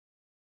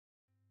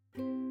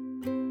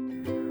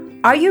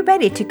Are you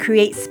ready to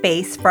create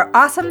space for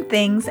awesome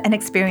things and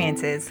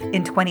experiences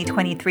in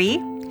 2023?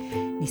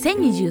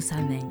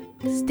 2023年、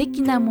素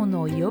敵なも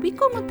のを呼び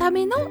込むた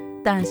めの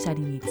断捨離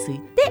につい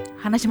て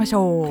話しまし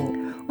ょ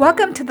う。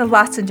Welcome to the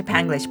Lost in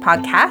Japanglish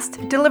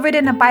podcast, delivered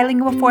in a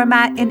bilingual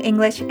format in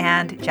English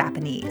and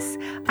Japanese.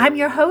 I'm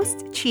your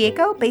host,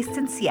 Chieko, based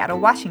in Seattle,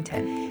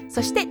 Washington.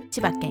 そして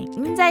千葉県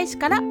印西市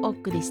からお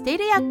送りしてい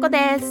るやっこで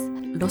す。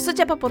ロス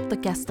ジャパポッド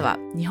キャストは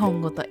日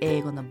本語と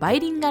英語のバイ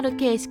リンガル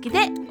形式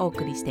でお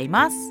送りしてい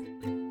ます。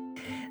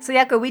So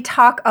Yako, we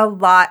talk a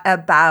lot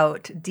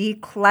about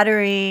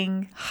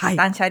decluttering, はい。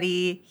断捨離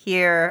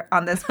here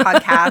on this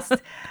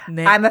podcast.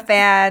 ね、I'm a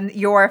fan,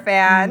 you're a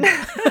fan.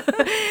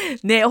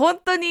 ね、本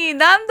当に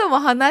何度も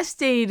話し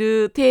てい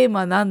るテー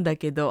マなんだ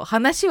けど、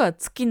話は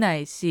尽きな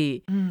い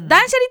し、断捨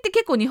離って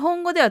結構日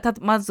本語では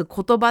まず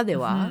言葉で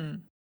は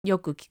よ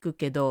く聞く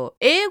けど、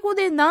英語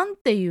でなん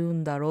て言う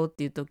んだろうっ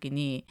ていう時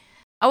に、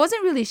I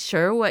wasn't really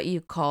sure what you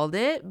called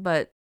it,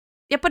 but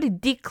やっぱり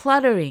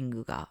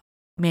decluttering が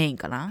メイン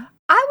かな。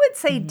I would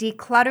say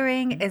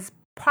decluttering is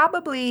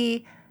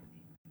probably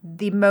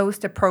the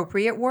most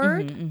appropriate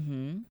word.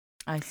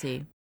 I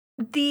see.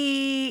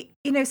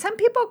 Some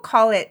people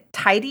call it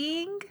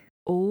tidying.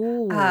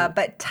 Oh.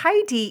 But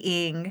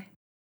tidying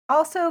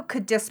also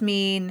could just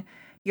mean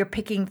you're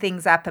picking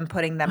things up and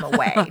putting them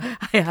away.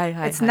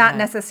 It's not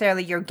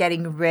necessarily you're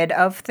getting rid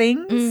of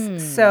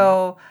things.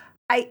 So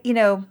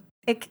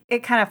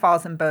it kind of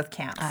falls in both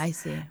camps. I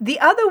see. The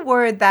other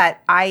word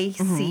that I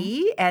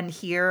see and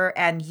hear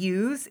and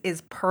use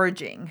is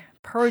purging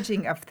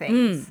of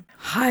things.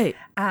 はい。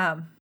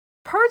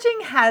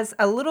Purging has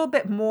a little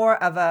bit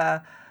more of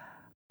a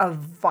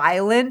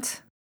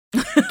violent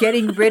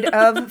getting rid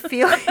of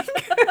feeling.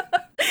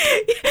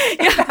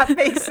 If that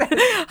makes sense.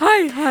 は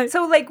いはい。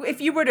 So like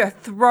if you were to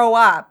throw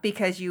up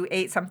because you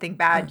ate something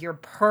bad, you're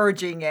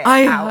purging it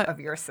out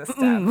of your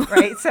system,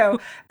 right? So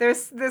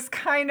there's this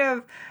kind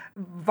of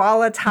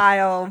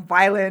volatile,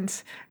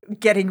 violent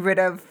getting rid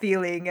of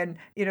feeling. And,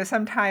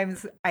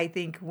 sometimes I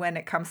think when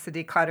it comes to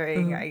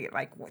decluttering, I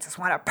just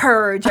want to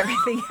purge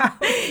everything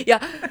out. いや、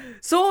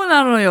そう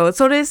なのよ。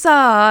それ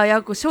さ、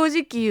正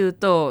直言う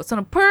と、そ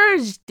の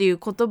purge っていう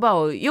言葉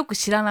をよく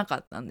知らなか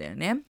ったんだよ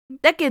ね。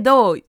だけ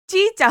ど、ち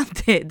ーちゃんっ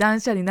て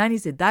断捨離何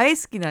せ大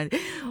好きな、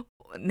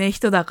ね、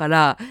人だか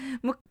ら、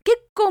もう結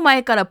構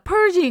前から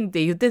purging っ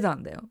て言ってた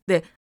んだよ。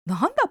で、なん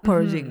だ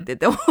purging っ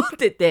て思っ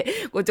て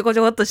て、こちょこち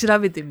ょこっと調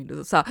べてみる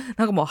とさ、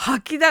なんかもう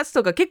吐き出す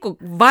とか結構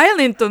バイオ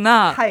レント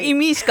な意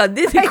味しか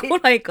出てこ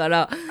ないか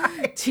ら、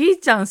ちー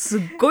ちゃんす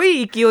っご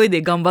い勢い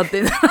で頑張っ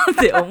てんだなっ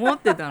て思っ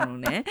てたの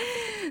ね。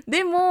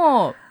で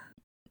も、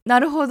な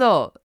るほ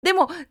ど。で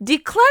も、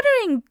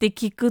decluttering って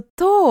聞く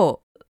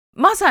と、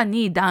まさ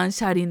に断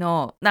捨離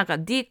の、なんか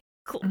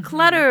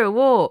declutter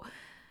を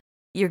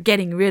you're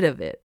getting rid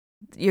of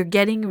it.You're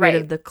getting rid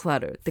of the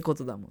clutter ってこ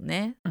とだもん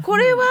ね。こ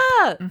れは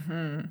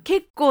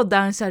結構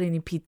断捨離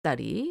にぴった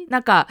りな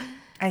んか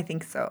I think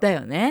so. だ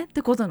よねっ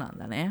てことなん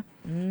だね。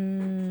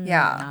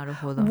Yeah. なる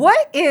ほど。What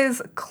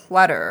is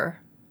clutter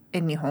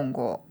in 日本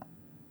語？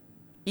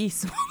いい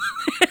質問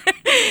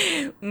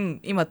だね。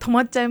今止ま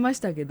っちゃいまし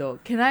たけど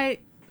Can I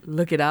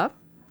look it up?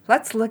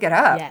 Let's look it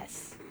up.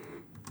 Yes.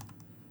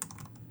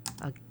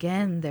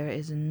 Again,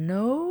 there's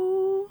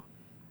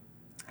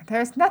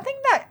nothing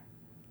that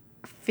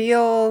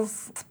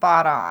feels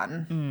spot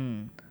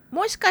on.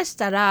 もしかし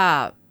た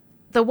ら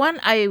The one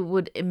I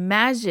would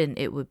imagine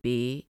it would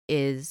be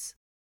is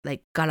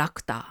like ガラ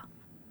クタ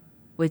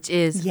which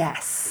is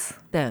Yes.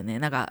 だよね。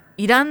なんか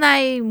いらな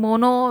いも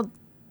のっ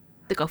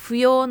てか不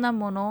要な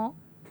もの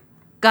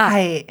が、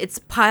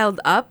It's piled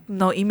up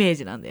のイメー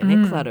ジなんだよね、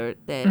clutter っ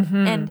て。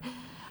And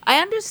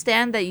I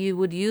understand that you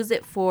would use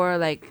it for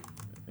like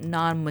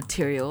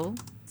non-material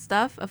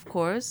stuff, of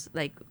course,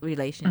 like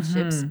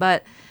relationships,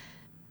 but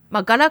ま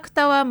あガラク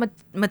タは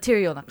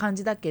material な感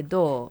じだけ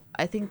ど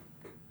I think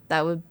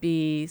that would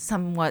be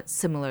somewhat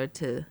similar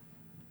to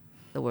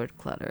the word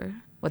clutter.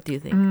 What do you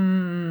think?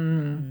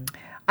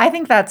 I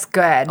think that's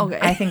good. Okay.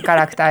 I think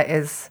garakta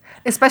is,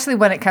 especially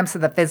when it comes to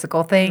the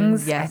physical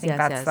things, yes, I think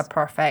that's the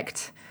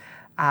perfect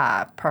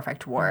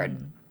word.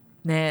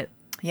 ね。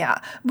Yeah.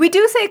 We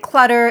do say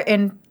clutter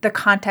in the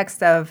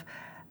context of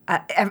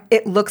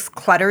it looks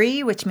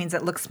cluttery, which means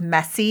it looks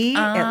messy.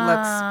 It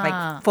looks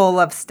like full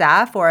of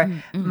stuff, or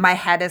my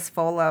head is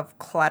full of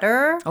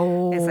clutter.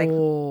 It's like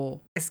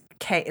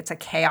it's a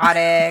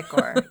chaotic,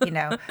 or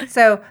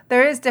So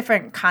there is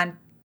different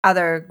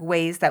other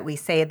ways that we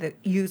say that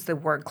use the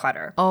word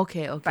clutter.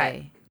 Okay.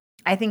 But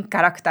I think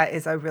garakta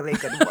is a really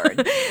good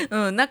word.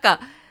 なん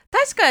か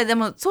確かにで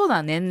もそう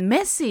だね。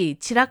メッシー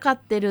散らかっ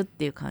てるっ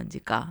ていう感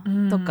じか。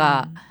と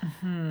か、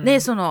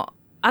ね、その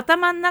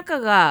頭の中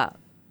が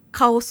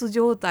カオス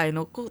状態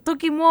の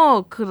時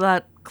もク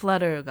ラッタ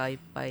ーがいっ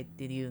ぱいっ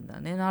て言うんだ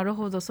ね。なる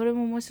ほど、それ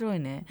も面白い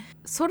ね。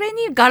それ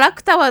にガラ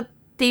クタはっ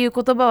ていう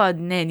言葉は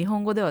ね、日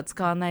本語では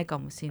使わないか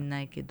もしれ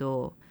ないけ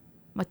ど、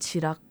まあ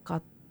散らか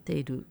って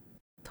いる、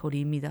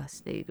取り乱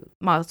している。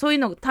まあそういう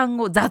の単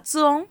語、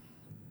雑音。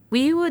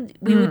We would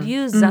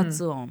use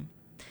雑音。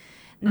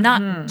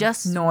not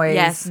just Noise.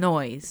 Yes,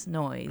 noise.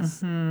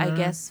 I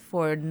guess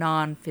for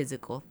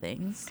non-physical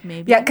things,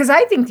 maybe. Yeah, because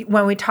I think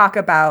when we talk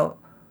about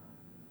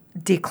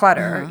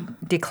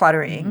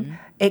decluttering,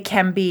 it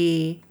can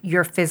be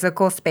your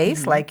physical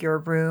space, like your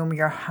room,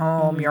 your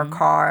home, your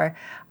car.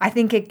 I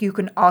think you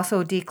can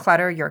also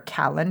declutter your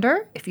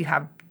calendar if you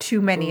have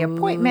too many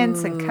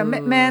appointments and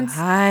commitments.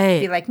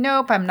 Be like,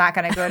 nope, I'm not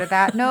going to go to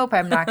that. Nope,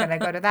 I'm not going to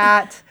go to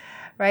that.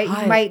 Right?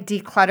 You might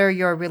declutter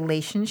your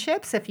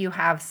relationships if you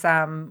have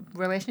some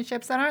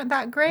relationships that aren't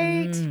that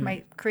great. You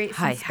might create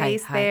some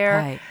space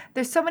there.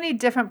 There's so many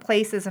different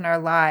places in our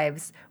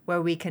lives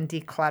where we can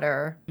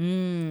declutter.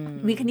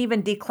 We can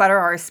even declutter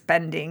our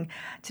spending.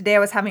 Today I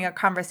was having a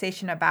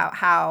conversation about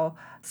how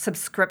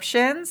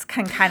subscriptions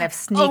can kind of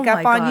sneak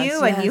up on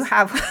you and you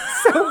have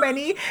so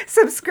many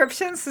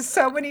subscriptions to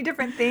so many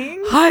different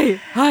things.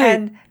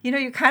 And,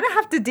 you kind of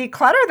have to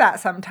declutter that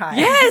sometimes.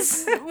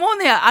 Yes! もう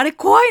ね、あれ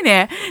怖い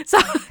ね。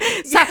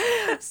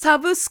サ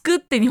ブスクっ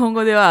て日本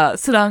語では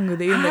スラング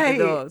で言うんだけ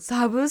ど、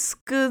サブス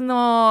ク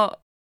の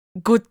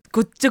ごっ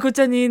ちゃご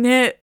ちゃに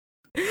ね、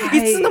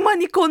いつの間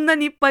にこんな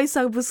にいっぱい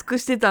サブスク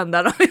してたん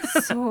だろう。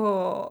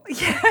そう。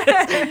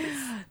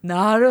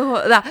なるほ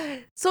ど。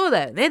そう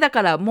だよね。だ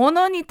から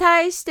物に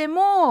対して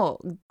も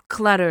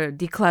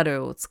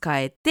declutter を使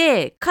え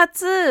て、か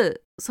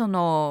つそ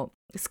の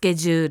スケ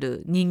ジュー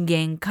ル、人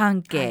間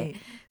関係、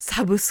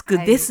サブスク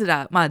です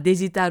ら、デ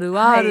ジタル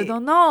ワールド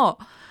の、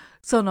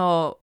そ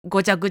の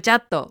ごちゃごちゃ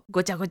っと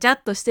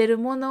してる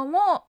もの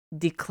も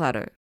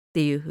declutter っ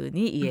ていう風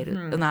に言え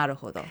る。なる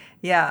ほど。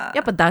や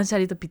っぱ断捨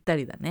離とぴった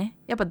りだね。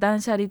やっぱ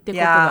断捨離って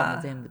言葉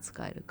も全部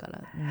使えるか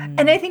ら。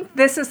And I think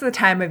this is the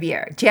time of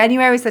year.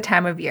 January is the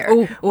time of year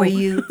where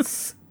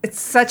it's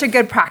such a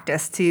good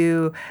practice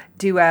to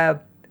do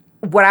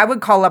what I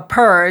would call a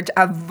purge,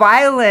 a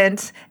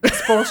violent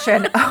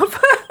expulsion of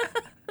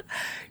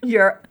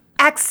your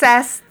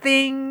excess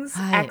things,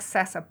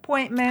 excess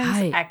appointments,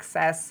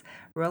 excess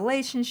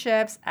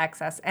relationships,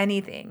 excess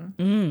anything,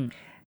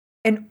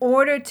 in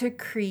order to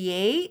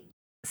create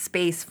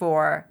space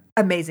for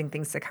amazing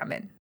things to come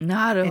in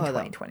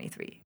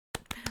 2023.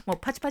 もう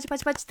パチパチパ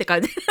チパチって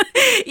感じ。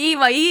い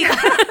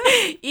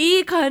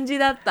い感じ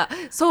だった。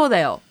そうだ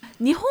よ。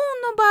日本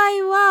の場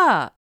合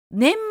は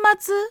年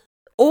末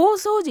大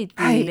掃除っ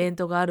ていうイベン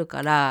トがある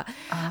から、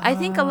I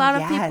think a lot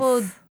of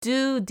people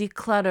do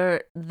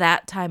declutter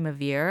that time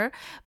of year.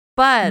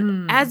 But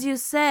as you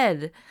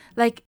said,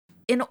 like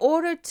in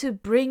order to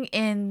bring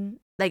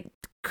in, like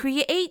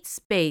create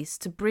space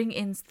to bring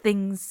in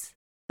things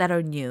that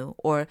are new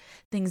or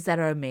things that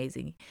are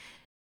amazing.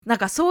 なん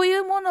かそうい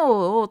うも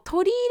のを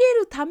取り入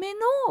れるための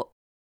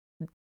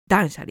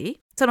断捨離、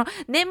その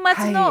年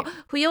末の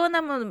不要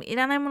なもの、い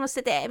らないもの捨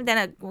ててみたい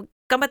な、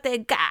頑張って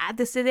ガーっ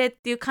て捨ててっ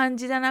ていう感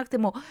じじゃなくて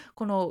も、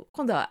今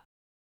度は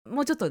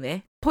もうちょっと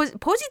ねポジ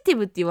ティ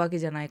ブっていうわけ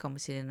じゃないかも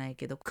しれない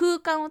けど、空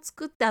間を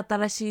作って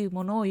新しい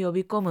ものを呼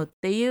び込むっ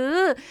て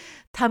いう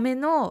ため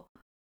の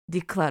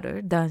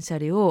declutter 断捨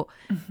離を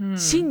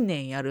新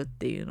年やるっ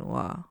ていうの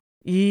は、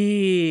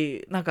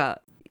なん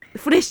か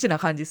フレッシュな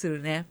感じす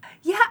るね。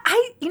Yeah,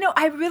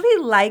 I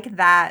really like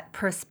that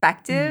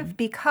perspective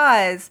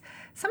because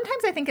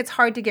sometimes I think it's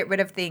hard to get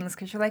rid of things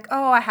because you're like,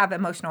 oh, I have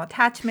emotional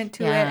attachment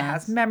to it. It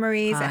has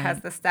memories. It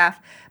has the stuff.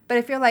 But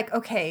if you're like,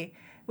 okay,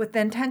 with the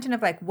intention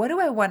of like, what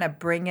do I want to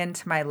bring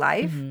into my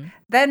life?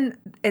 Then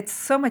it's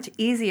so much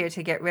easier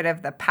to get rid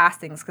of the past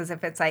things because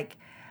if it's like,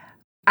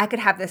 I could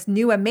have this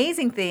new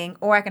amazing thing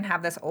or I can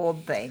have this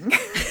old thing.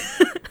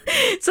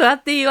 そうや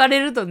って言われ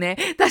るとね、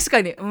確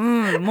かに、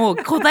もう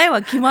答え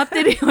は決まっ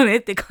てるよね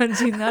って感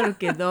じになる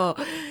けど、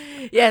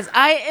Yes,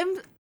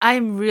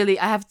 I'm really,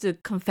 I have to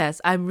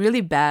confess, I'm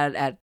really bad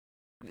at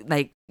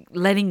like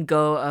letting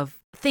go of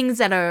things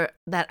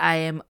that I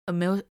am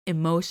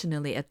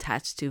emotionally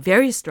attached to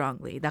very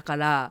strongly. だか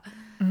ら、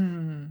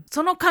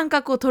その感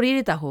覚を取り入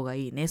れた方が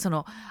いいね。そ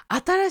の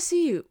新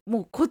しい、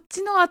もうこっ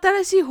ちの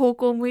新しい方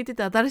向を向いて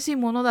て新しい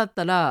ものだっ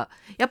たら、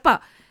やっ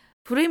ぱ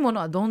古いもの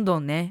はどんど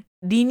んね、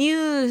リニ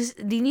ュ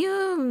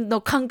ー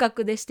の感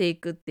覚でしてい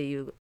くって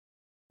いう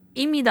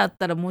意味だっ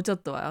たらもうちょっ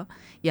とは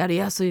やり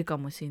やすいか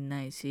もしれ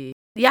ないし、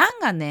ヤン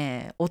が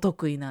ねお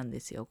得意なんで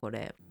すよこ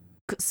れ。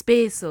ス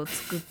ペースを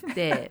作っ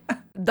て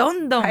ど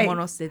んどん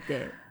物捨て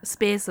て、ス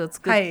ペースを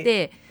作っ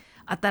て、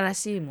新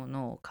しいも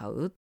のを買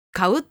う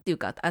っていう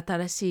か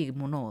新しい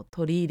ものを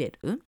取り入れ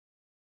る。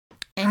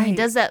And he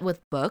does that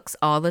with books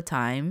all the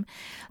time.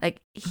 Like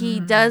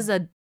he does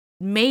a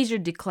major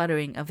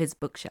decluttering of his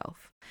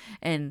bookshelf.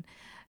 And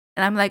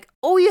I'm like,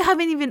 oh, you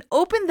haven't even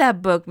opened that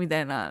book みた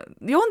いな。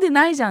読んで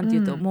ないじゃんって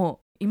言うと、もう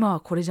今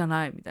はこれじゃ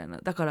ないみたいな。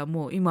だから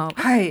もう今、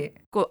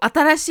こう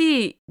新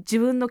しい自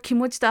分の気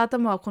持ちと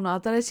頭はこの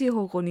新しい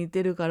方向に行っ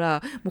てるか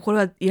ら、もうこれ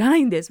はいらな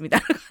いんですみたい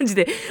な感じ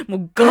で、も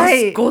う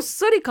ごっ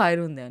そり変え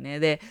るんだよね。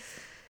で、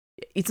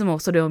いつも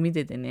それを見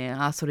ててね、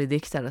それ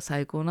できたら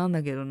最高なん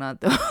だけどなっ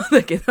て思うん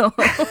だけど。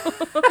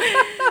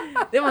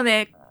でも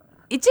ね、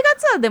1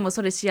月はでも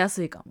それしや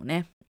すいかも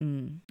ね。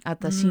あ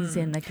とは新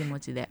鮮な気持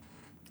ちで。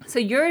So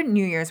your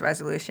New Year's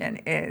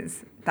resolution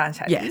is 断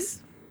捨離?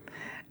 Yes.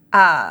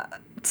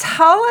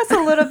 tell us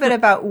a little bit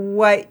about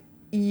what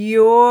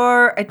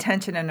your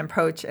attention and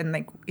approach and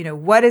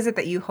what is it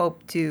that you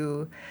hope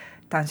to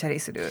断捨離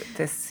する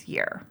this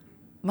year?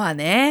 まあ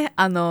ね、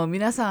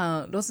皆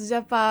さんロスジ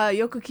ャパ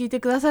よく聞いて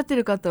くださって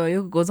る方は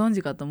よくご存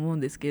知かと思うん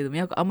ですけれど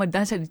も、あんまり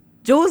断捨離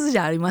上手じ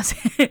ゃありません。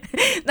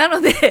な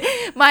ので、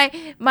my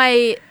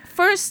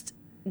first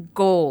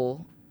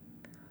goal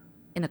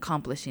in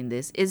accomplishing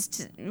this is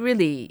to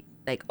really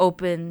like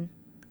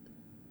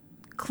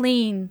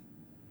clean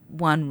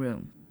one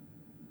room っ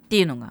て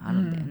いうのがある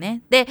んだよ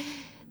ね。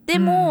で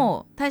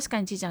も、確か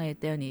にちーちゃんが言っ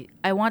たように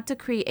I want to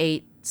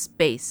create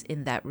space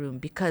in that room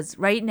because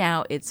right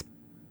now it's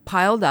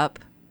piled up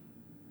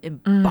in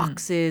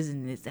boxes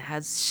and it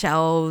has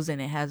shelves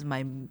and it has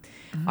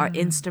our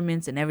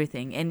instruments and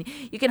everything and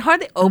you can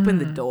hardly open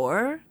the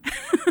door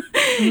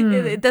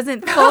it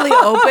doesn't fully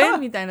open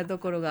みたいなと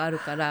ころがある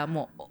から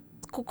もう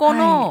ここ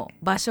の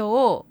場所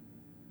を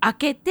開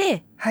け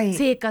て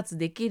生活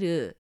でき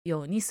る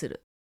ようにす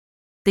る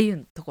ってい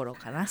うところ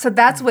かな。So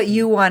that's what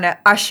you want to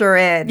usher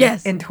in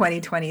in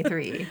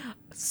 2023.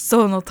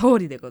 その通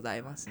りでござ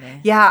います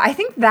ね。Yeah, I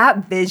think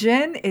that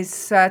vision is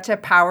such a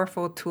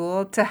powerful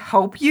tool to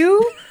help you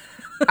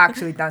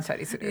actually 断捨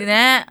離する。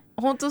ね、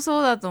本当そ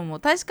うだと思う。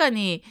確か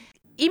に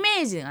イ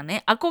メージが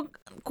ね、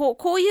こ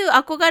ういう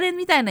憧れ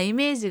みたいなイ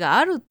メージが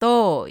ある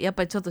とやっ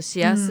ぱりちょっとし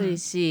やすい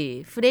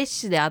し、フレッ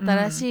シュで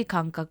新しい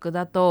感覚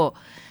だと、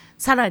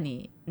さら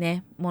に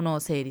ね、物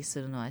を整理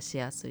するのはし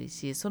やすい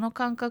し、その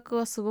感覚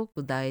はすご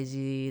く大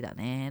事だ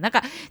ね。なん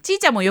かちー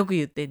ちゃんもよく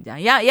言ってんじゃ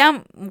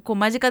ん。こう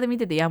間近で見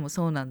てても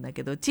そうなんだ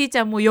けど、ちーち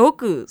ゃんもよ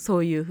くそ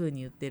ういう風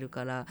に言ってる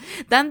から、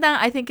だんだ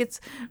ん I think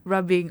it's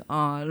rubbing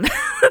on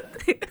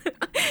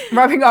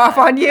rubbing off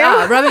on you?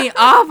 rubbing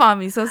off on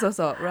me. そう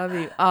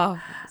rubbing off.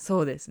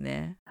 そうです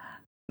ね。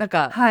なん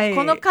か、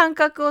この感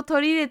覚を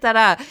取り入れた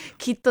ら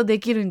きっとで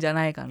きるんじゃ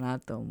ないかな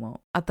と思う。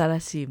新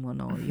しいも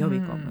のを呼び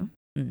込む。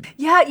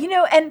Yeah,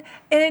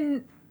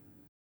 and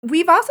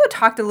we've also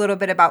talked a little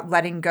bit about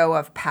letting go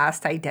of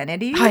past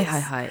identities.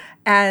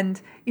 And,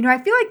 I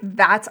feel like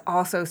that's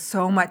also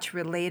so much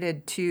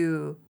related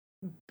to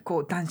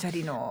断捨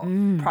離の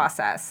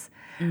process,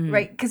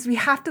 right? Because we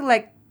have to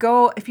let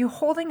go. If you're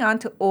holding on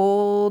to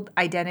old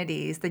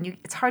identities, then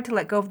it's hard to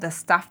let go of the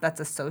stuff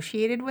that's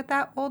associated with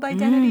that old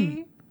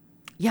identity.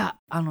 いや、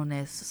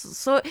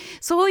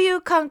そうい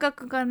う感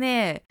覚が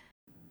ね、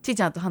ちー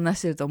ちゃんと話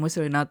してると面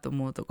白いなと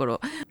思うとこ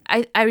ろ。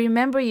I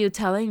remember you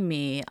telling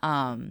me,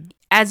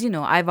 as you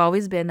know, I've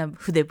always been a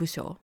筆部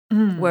署、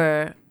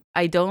where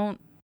I don't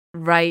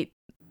write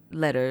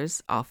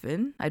letters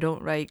often. I don't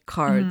write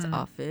cards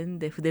often.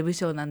 で、筆部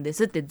署なんで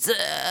すってずっ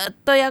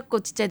と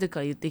ちっちゃい時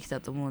から言ってきた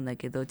と思うんだ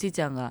けど、ちー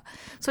ちゃんが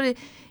それ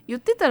言っ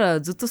てたら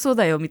ずっとそう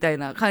だよみたい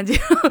な感じの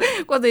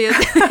こと言って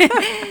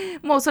ね、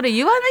もうそれ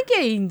言わなき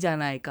ゃいいんじゃ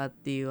ないかっ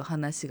ていう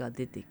話が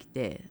出てき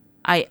て。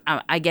I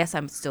guess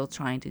I'm still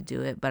trying to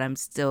do it, but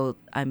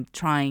I'm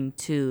trying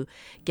to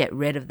get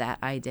rid of that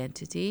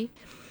identity.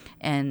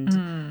 And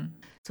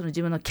その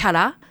自分のキャ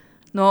ラ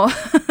の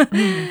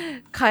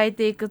変え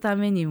ていくた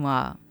めに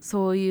は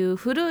そういう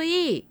古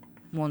い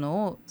も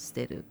のを捨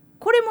てる。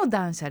これも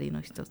断捨離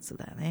の一つ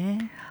だ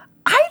ね。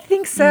I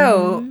think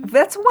so.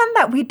 That's one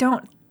that we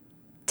don't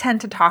tend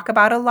to talk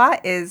about a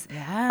lot is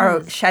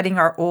shedding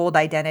our old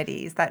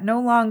identities that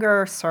no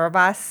longer serve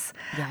us,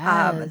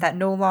 that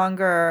no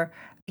longer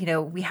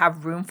we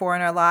have room for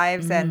in our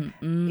lives. And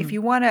if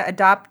you want to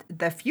adopt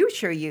the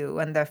future you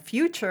and the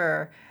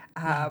future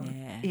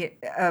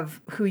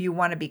of who you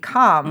want to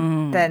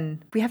become,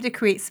 then we have to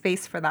create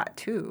space for that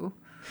too.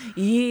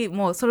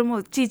 もうそれ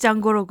もちーちゃん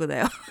語録だ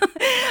よ。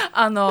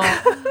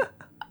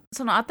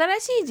その新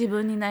しい自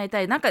分になり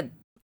たい。なんか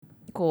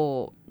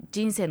こう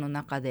人生の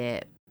中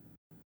で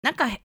なん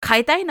か変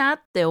えたいな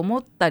って思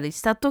ったり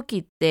した時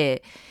っ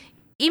て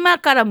今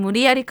から無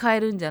理やり変え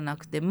るんじゃな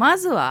くて、ま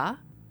ずは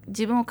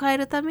自分を変え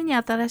るために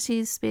新し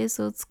いスペー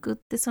スを作っ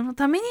て、その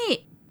ため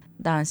に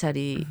断捨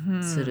離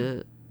す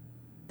る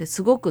って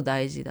すごく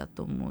大事だ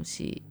と思う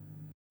し、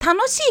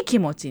楽しい気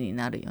持ちに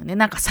なるよね。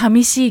なんか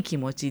寂しい気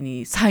持ち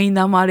に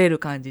苛まれる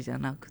感じじゃ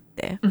なく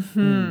て、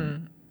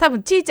多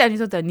分ちーちゃんに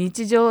とっては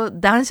日常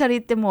断捨離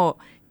ってもう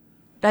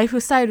ライ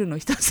フスタイルの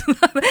一つ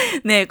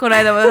ね、この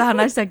間まで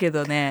話したけ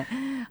どね、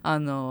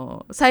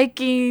最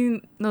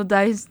近の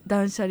断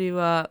捨離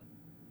は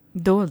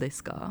どうで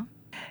すか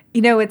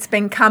？It's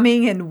been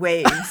coming in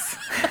waves.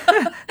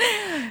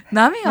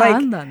 波があ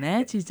んだ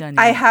ね、ちーちゃんに。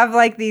I have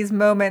like these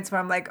moments where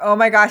I'm like, oh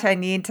my gosh, I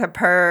need to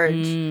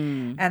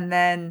purge. And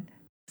then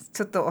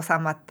ちょっと収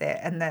まっ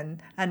て and then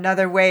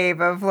another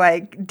wave of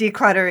like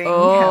decluttering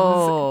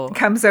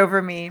comes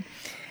over me.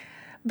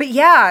 But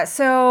yeah,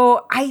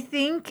 so I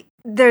think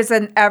there's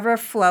an ever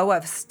flow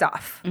of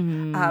stuff,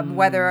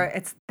 whether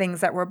it's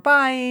things that we're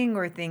buying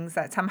or things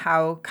that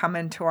somehow come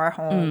into our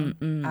home,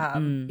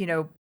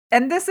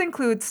 and this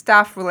includes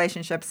stuff,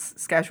 relationships,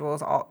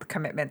 schedules, all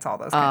commitments, all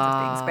those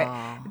kinds of things. But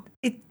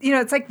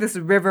it's like this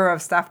river of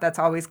stuff that's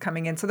always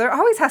coming in. So there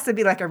always has to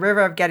be like a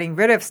river of getting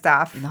rid of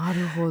stuff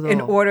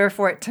in order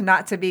for it to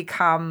not to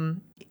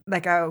become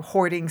like a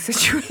hoarding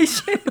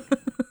situation.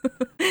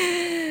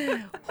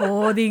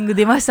 ホーディング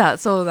出ました。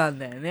そうなん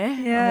だよね。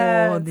ホ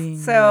Yeah. ーディン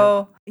グ。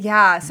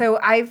 So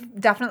I've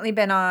definitely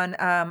been on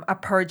a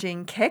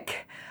purging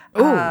kick.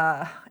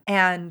 Oh.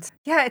 And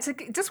yeah, it's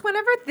like just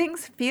whenever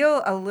things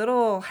feel a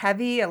little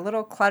heavy, a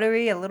little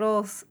cluttery, a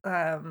little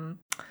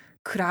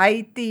暗い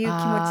っていう気持ち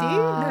に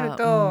なる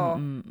と、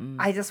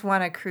I just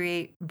want to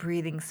create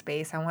breathing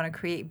space. I want to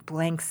create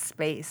blank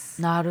space.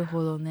 なる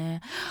ほど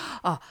ね。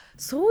あ、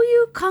そうい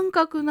う感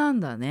覚なん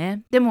だ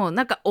ね。でも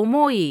なんか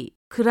重い、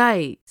暗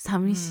い、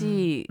寂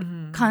しい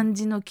感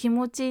じの気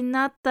持ちに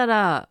なった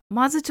ら、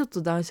まずちょっ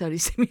と断捨離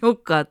してみよう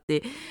かっ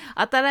て、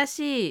新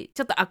しい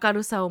ちょっと明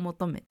るさを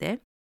求めてっ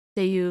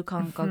ていう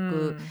感覚。こうい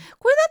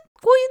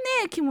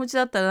うね気持ち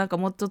だったらなんか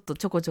もうちょっと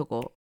ちょこちょ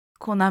こ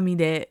小波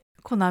の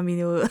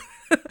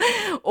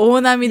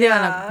大波では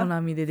なく小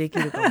波ででき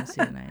るかもし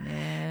れない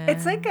ね。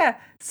It's like a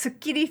すっ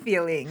きり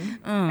feeling.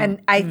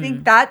 And I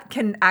think that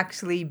can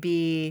actually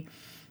be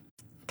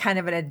kind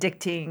of an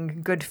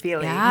addicting good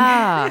feeling. い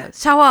や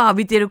シャワー浴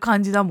びてる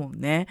感じだもん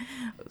ね。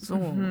そう、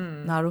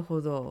なるほ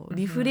ど。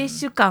リフレッ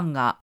シュ感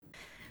が、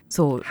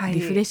そう、リ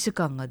フレッシュ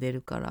感が出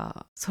るか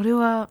ら、それ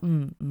は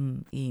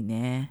いい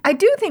ね。I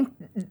do think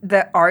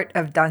the art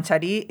of 断捨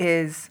離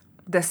is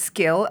the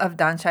skill of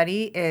断捨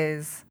離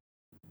is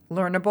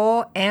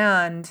learnable,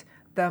 and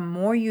the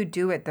more you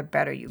do it, the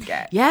better you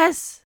get.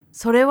 Yes!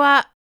 それ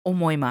は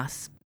思いま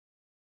す。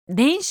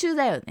練習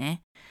だよ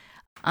ね。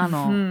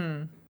頭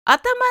の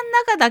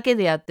中だけ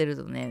でやってる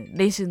とね、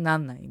練習になら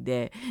ないん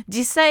で、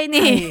実際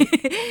に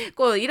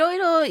こういろい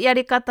ろや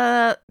り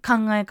方、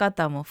考え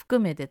方も含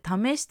めて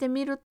試して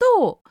みる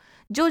と、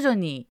徐々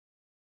に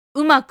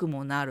うまく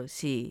もなる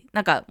し、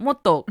なんかも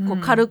っとこう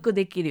軽く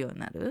できるよう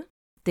になる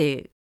ってい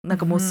う。なん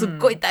かもうすっ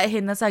ごい大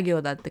変な作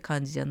業だって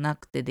感じじゃな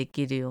くてで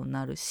きるように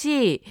なる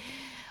し、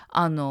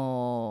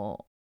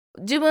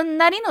自分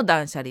なりの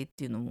断捨離っ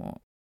ていうの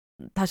も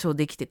多少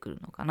できてくる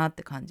のかなっ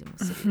て感じも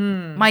す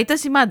る。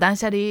私断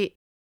捨離豊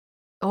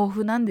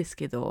富なんです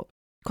けど、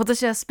今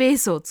年はスペー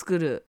スを作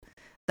る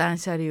断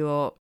捨離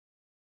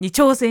に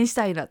挑戦し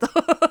たいなと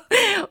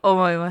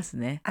思います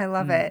ね。I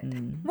love it.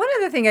 One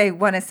other thing I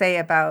want to say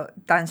about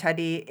断捨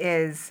離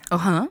is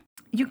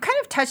you kind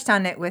of touched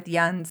on it with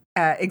Jan's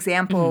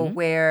example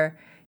where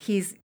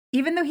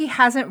even though he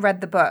hasn't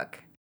read the book,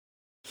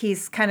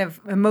 he's kind of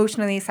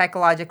emotionally,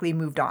 psychologically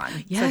moved on.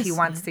 So he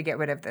wants to get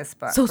rid of this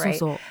book, right?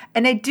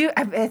 And I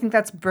think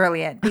that's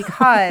brilliant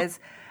because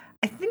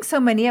I think so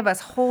many of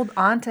us hold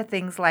on to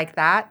things like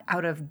that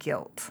out of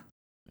guilt.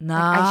 Like,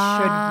 I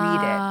should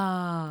read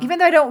it. Even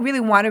though I don't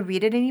really want to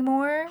read it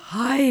anymore,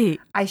 I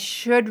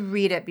should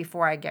read it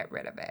before I get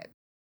rid of it.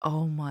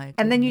 Oh my goodness.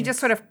 And then you just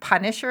sort of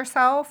punish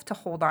yourself to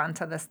hold on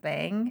to this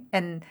thing.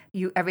 And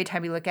every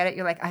time you look at it,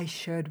 you're like, I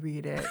should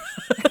read it.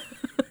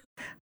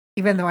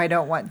 Even though I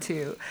don't want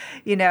to,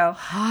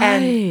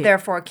 and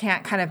therefore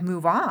can't kind of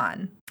move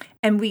on.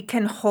 And we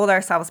can hold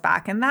ourselves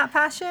back in that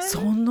fashion.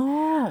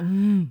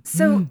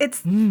 So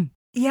it's,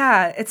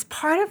 it's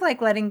part of like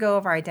letting go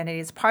of our identity.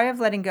 It's part of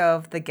letting go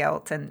of the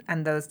guilt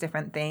and those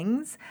different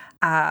things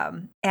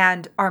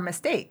and our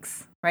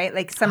mistakes. Right?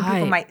 Like some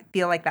people might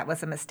feel like that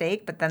was a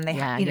mistake, but then they,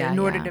 in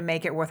order to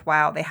make it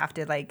worthwhile, they have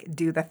to like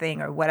do the thing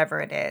or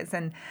whatever it is.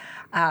 And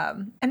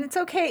it's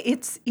okay.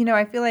 It's,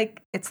 I feel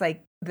like it's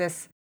like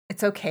this,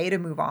 it's okay to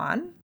move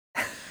on.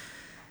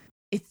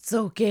 It's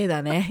okay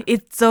だね。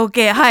It's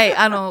okay. はい。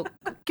今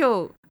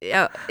日、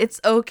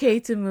it's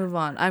okay to move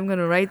on. I'm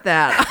gonna write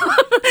that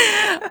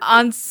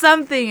on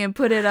something and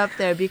put it up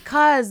there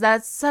because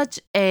that's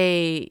such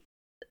a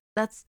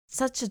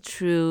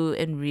true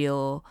and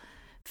real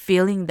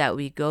feeling that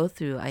we go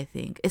through, I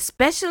think,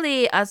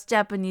 especially as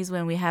Japanese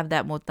when we have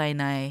that もったい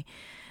ない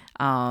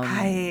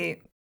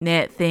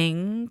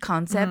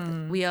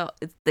concept.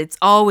 It's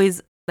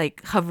always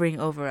like hovering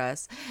over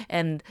us,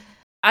 and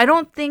I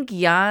don't think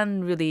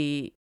Jan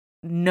really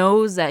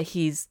knows that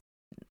he's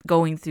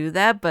going through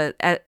that, but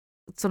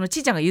そのち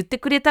ーちゃんが言って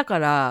くれたか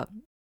ら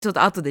ちょっ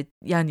と後で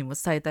ヤンにも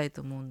伝えたい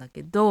と思うんだ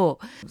けど、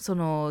そ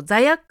の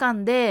罪悪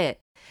感で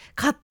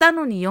買った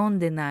のに読ん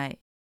でない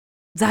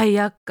罪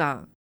悪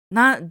感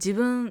自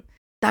分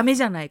ダメ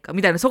じゃないか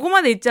みたいな、そこ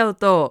まで言っちゃう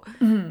と、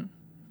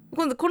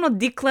今度この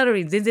ディクラ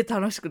リング全然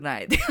楽しくな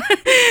いって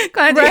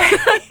感じになっ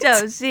ち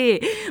ゃう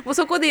し、もう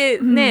そこで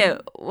ね、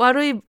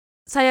悪い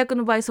最悪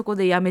の場合そこ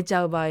でやめち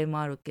ゃう場合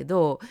もあるけ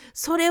ど、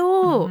それ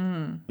を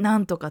な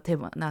んとか手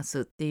放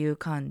すっていう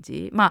感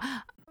じ、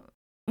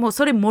もう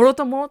それもろ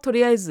ともと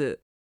りあえ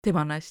ず手放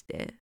し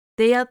て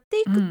でやっ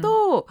ていく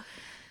と、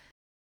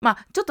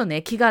ちょっと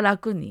ね気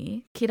楽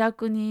に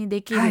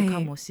できるか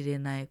もしれ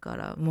ないか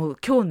ら、もう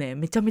今日ね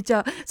めちゃめち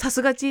ゃさ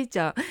すがちー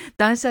ちゃん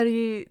断捨離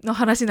の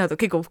話になると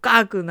結構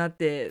深くなっ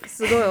て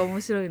すごい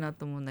面白いな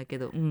と思うんだけ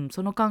ど、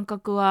その感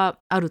覚は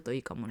あるとい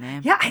いかも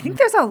ね。Yeah, I think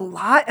there's a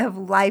lot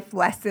of life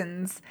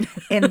lessons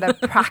in the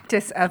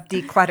practice of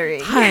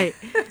decluttering. はい、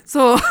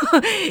そう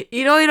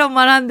いろいろ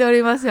学んでお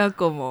りますよ。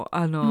こも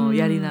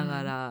やりな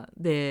がら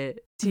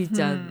でちー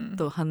ちゃん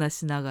と話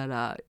しなが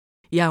ら。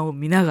ヤンを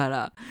見なが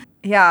ら。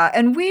Yeah,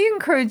 and we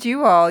encourage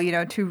you all,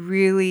 to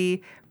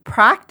really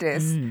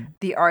practice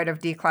the art of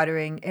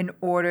decluttering in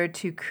order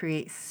to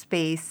create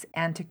space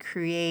and to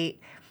create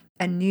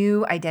a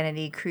new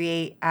identity,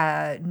 create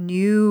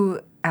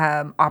new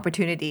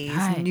opportunities,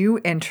 new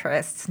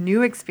interests,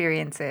 new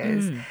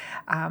experiences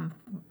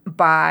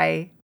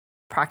by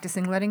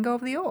practicing letting go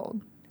of the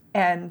old.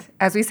 And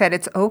as we said,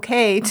 it's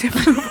okay to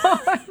move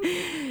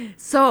on.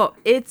 So,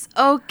 it's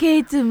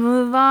okay to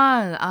move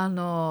on.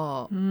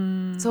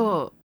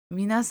 そう、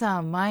皆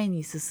さん前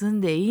に進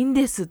んでいいん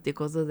ですって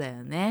ことだ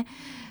よね。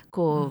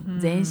こう、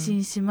前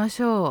進しま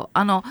しょう。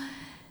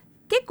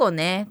結構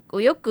ね、こ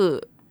うよ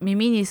く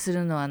耳にす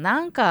るのはな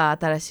んか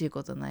新しい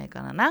ことない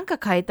かな、なんか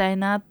変えたい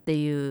なって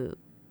いう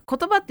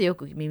言葉ってよ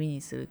く耳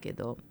にするけ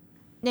ど、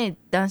ね、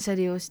断捨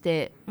離をし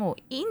てもう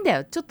いいんだ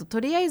よ、ちょっとと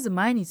りあえず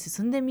前に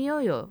進んでみよ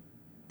うよ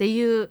って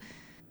いう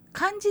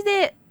感じ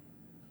で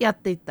やっ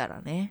ていった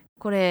らね、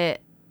こ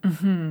れ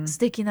素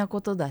敵な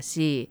ことだ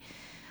し、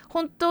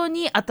本当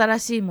に新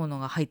しいもの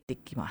が入って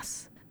きま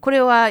す。こ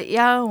れは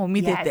ヤンを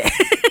見てて、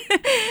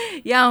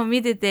ヤンを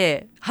見て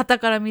て、傍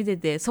から見て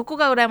て、そこ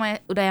が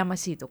羨ま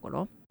しいとこ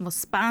ろ。もう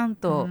スパーン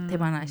と手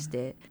放し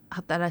て、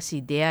新し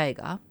い出会い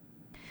が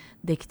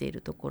できてい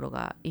るところ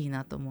がいい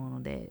なと思う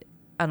ので、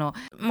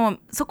もう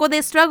そこ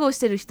でストラグルし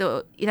てる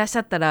人いらっしゃ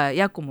ったら、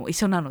ヤコも一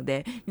緒なの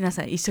で、皆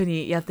さん一緒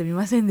にやってみ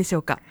ませんでしょ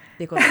うかっ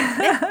ていうことです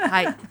ね。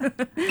はい。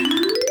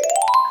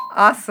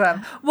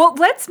Awesome. Well,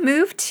 let's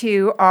move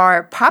to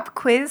our pop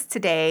quiz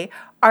today.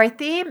 Our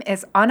theme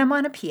is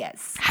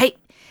onomatopoeias. はい。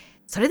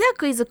それでは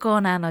クイズコー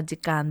ナーの時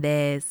間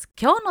です。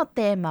今日の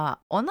テーマは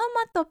オノ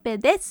マトペ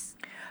です。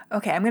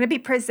Okay, I'm going to be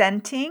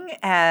presenting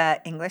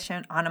English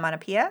and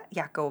onomatopoeia.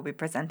 Yako will be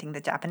presenting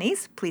the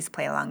Japanese. Please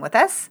play along with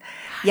us.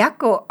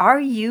 Yako, are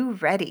you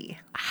ready?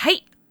 は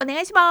い、お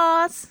願いし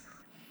ます。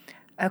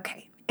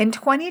Okay, in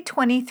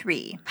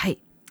 2023, はい。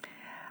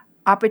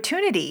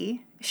opportunity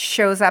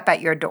shows up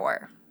at your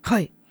door. は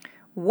い。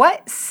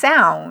What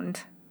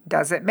sound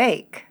does it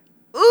make?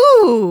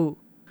 Ooh!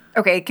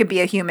 Okay, it could be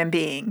a human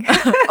being.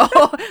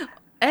 Oh,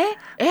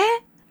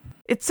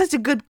 It's such a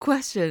good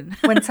question.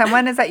 When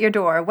someone is at your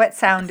door, what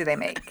sound do they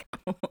make?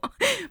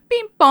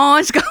 ピンポ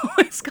ンしか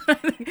思いつかな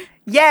い。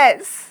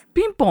Yes!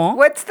 ピンポン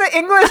What's the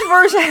English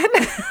version?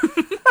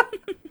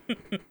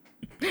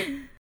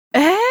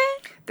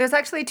 There's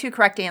actually two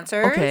correct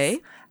answers.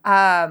 Okay.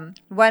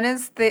 One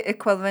is the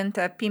equivalent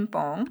of ping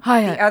pong. は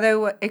いはい。 The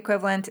other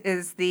equivalent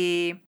is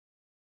the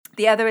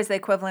other is the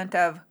equivalent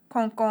of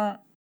kong kong.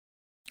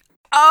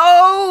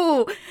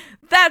 Oh!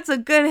 That's a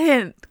good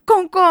hint.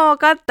 コンコンわ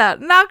かった。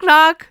Knock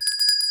knock.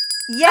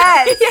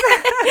 Yes!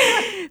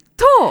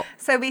 と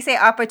So we say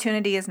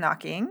opportunity is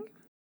knocking.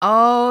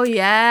 Oh,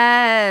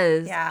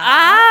 yes. Yeah.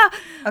 あ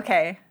あ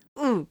Okay.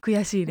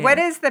 悔しいね。What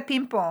is the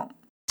ping pong?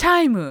 チ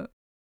ャイム。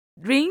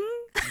リン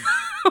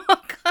わ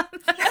かん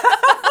ない。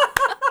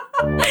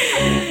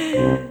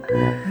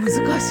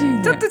難しい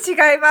ね。ちょっと違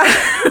いま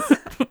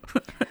す。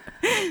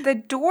The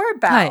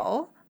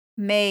doorbell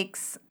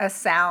makes a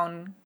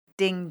sound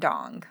ding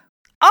dong.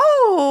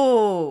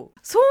 Oh!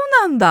 そう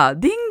なんだ。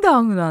ディン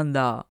ダンなん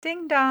だ。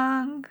 Ding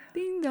dong.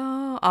 ディンダ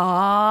ン。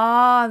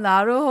ああ、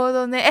なるほ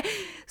どね。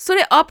そ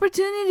れ、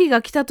opportunity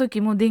が来た時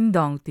もディン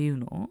ダンっていう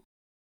の？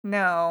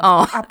 No.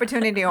 Oh.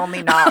 Opportunity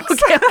only knocks.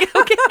 Okay.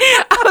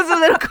 I was a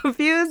little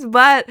confused,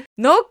 but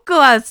ノック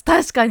は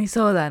確かに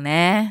そうだ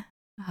ね。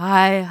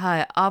はい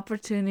はい。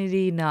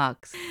opportunity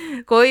knocks。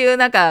こういう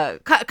なんか、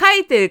書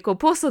いてこう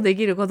ポストで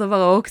きる言葉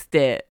が多く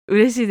て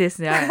嬉しいで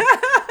すね。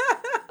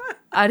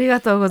あり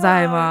がとうご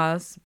ざいま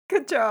す。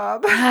Good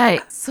job. は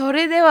い。そ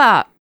れで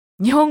は、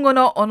日本語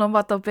のオノ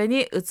マトペ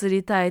に移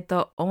りたい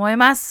と思い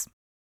ます。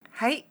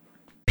はい。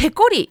ペ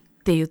コリ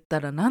って言った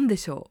ら何で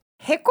しょ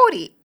う？へこ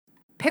り。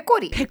ペコ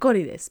リ。ペコ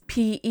リです。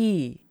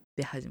PE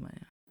で始まる。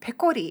ペ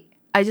コリ。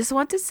I just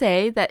want to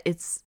say that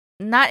it's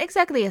not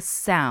exactly a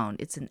sound,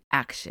 it's an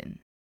action.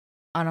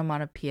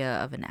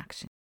 Onomatopoeia of an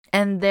action.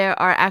 And there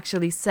are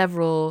actually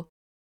several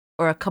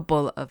or a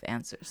couple of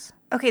answers.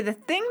 Okay, the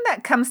thing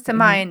that comes to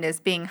mind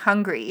is being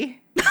hungry.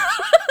 か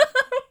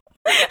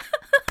わ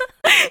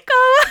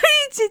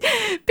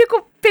いいペ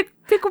コペ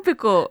コペ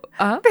コ。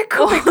あ？ペ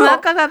コペコ。お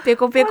腹がペ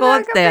コペコ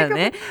だよ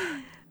ね。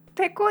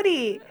ペコ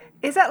リ。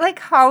Is that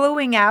like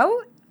hollowing out?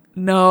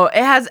 No,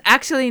 it has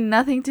actually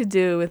nothing to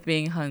do with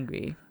being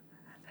hungry.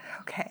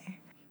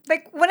 Okay.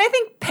 Like when I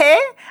think pe,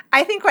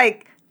 I think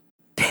like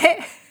pe.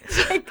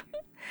 Like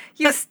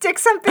you stick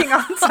something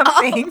on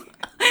something.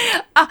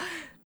 あ、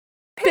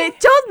ペ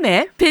チョ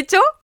ね。ペチョ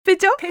ペ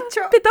チョペ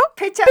チョペト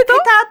ペチョペト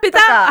ペタ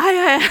とかはい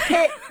はい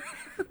はい。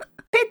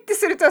ペって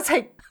すると it's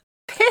like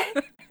ペ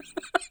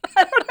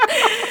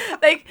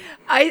Like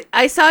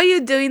I saw you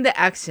doing the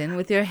action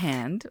with your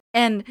hand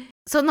and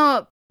そ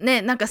の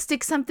ね、なんか stick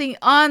something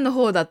on の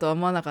方だとは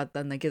思わなかっ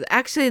たんだけど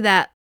actually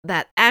that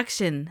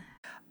action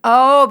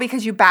Oh,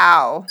 because you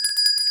bow.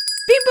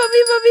 ピンポン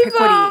ピンポンピン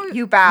ポン Pekori,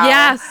 you bow.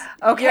 Yes.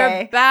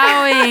 Okay. You're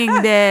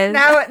bowing です。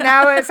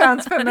Now it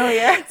sounds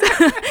familiar.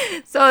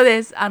 そう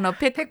です。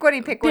ペコ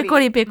リペコリ。ペコ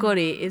リペコ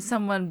リ is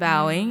someone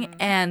bowing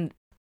and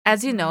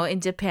as you know in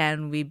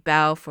Japan we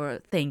bow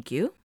for thank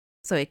you.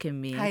 So it can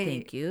mean はい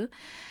thank you.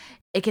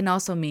 It can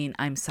also mean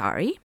I'm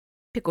sorry.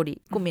 ペコ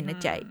リごめんな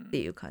さいって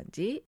いう感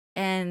じ。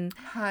And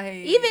は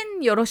い。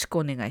 even よろしく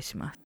お願いし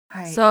ます。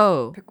はい。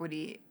 So, ペコ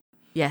リ。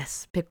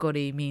 yes, ペコ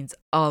リ means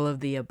all of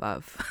the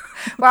above.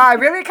 Wow, I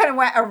really kind of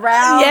went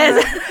around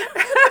Yes.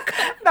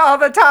 all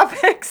the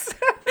topics.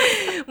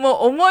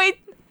 もう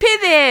手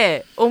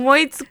で思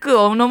いつく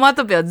オノマ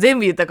トペは全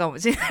部言ったかも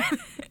しれない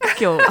今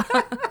日は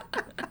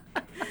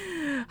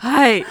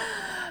はい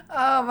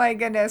Oh my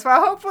goodness.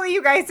 Well, hopefully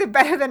you guys did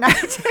better than I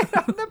did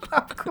on the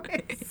pop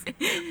quiz.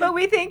 But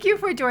we thank you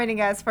for joining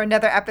us for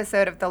another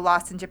episode of the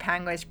Lost in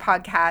Japanglish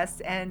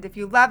podcast. And if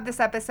you love this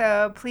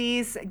episode,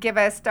 please give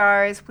us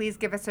stars. Please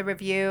give us a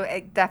review.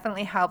 It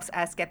definitely helps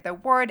us get the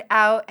word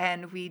out.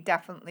 And we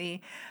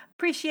definitely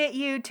appreciate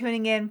you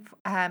tuning in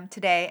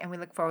today. And we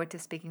look forward to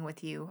speaking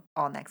with you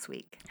all next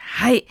week.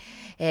 はい、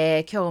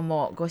今日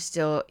もご視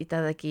聴い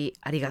ただき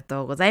ありが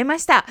とうございま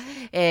した、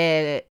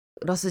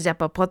ロスジャ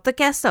パポッド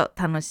キャスト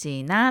楽し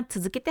いな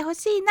続けてほ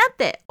しいなっ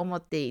て思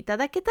っていた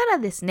だけたら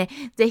ですね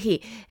ぜ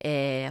ひ、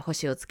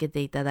星をつけ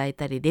ていただい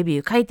たりレビ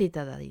ュー書いてい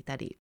ただいた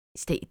り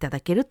していただ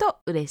けると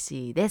嬉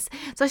しいです。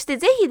そして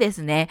ぜひで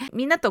すね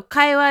みんなと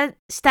会話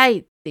したい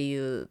って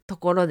いうと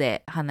ころ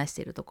で話し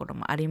ているところ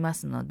もありま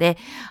すので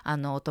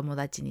お友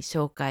達に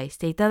紹介し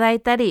ていただい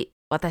たり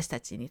私た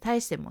ちに対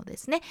してもで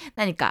すね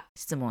何か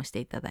質問して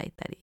いただい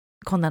たり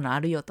こんなのあ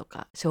るよと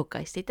か紹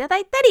介していただ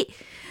いたり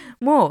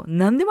もう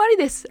何でもあり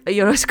です。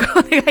よろしく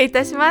お願いい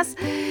たします。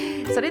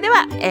それで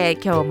は、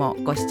今日も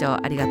ご視聴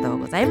ありがとう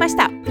ございまし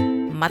た。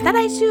また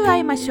来週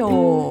会いまし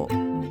ょ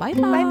う。バイ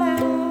バイ。バイ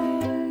バイ。